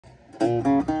Who's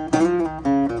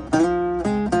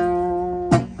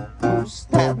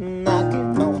that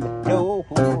knocking on the door?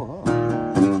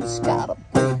 It's gotta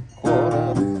be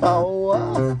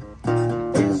 3:45.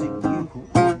 Is it you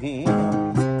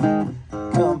again?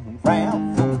 Coming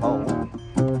round from home.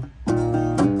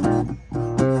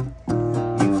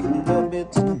 You can love me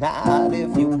tonight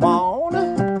if you wanna.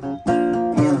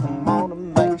 In the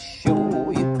morning, make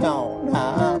sure you're gone.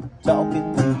 I'm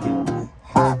talking to you.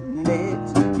 Hot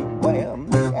legs, you wear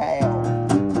me out.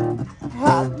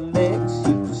 Hot legs,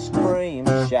 you scream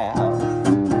and shout.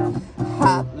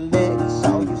 Hot legs,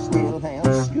 so you still in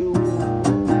school.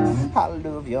 I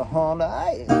love you,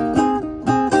 honey.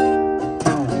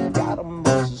 Got a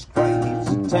Mrs.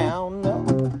 crazy town, no.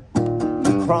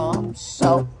 You promise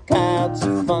all kinds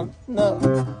of fun, no.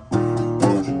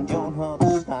 But you don't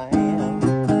understand.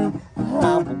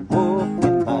 I'm a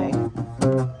working man.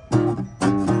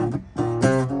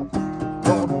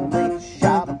 Gonna make a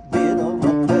shot a bit of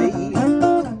a day.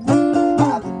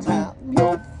 By the time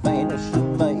you're finished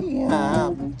with me,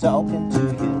 I'm talking to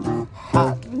you.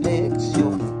 Hot legs,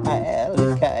 you're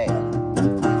alley cat.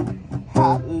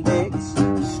 Hot legs,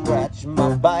 scratch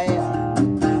my back.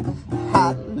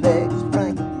 Hot legs,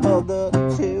 bring mother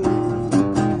too.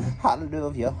 I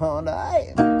love you,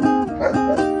 honey.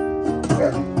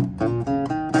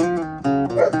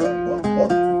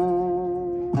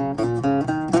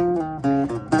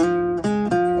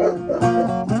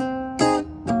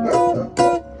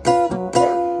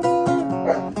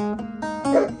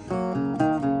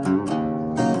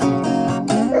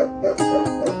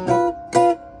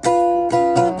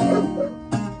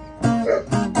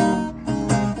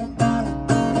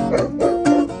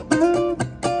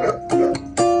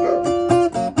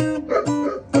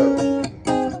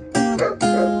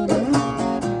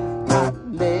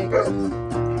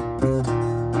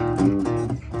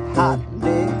 Hot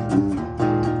legs.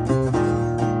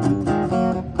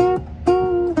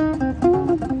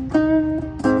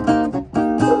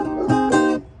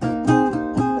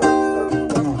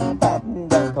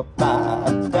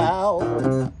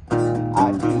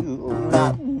 I do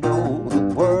not know the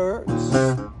words.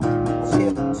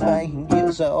 17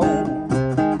 years old,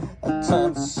 I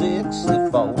turned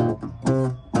 64.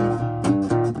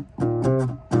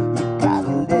 You got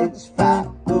legs right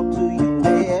up to your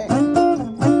neck.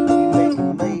 You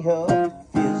making me a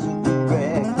physical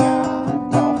wreck.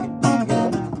 I'm talking to you.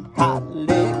 Hot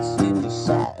legs in your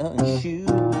satin shoes.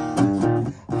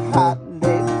 Hot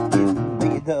legs giving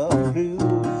me the blues.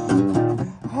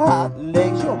 Hot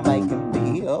legs, you're making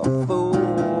me a fool.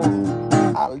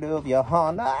 I love you,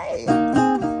 honey.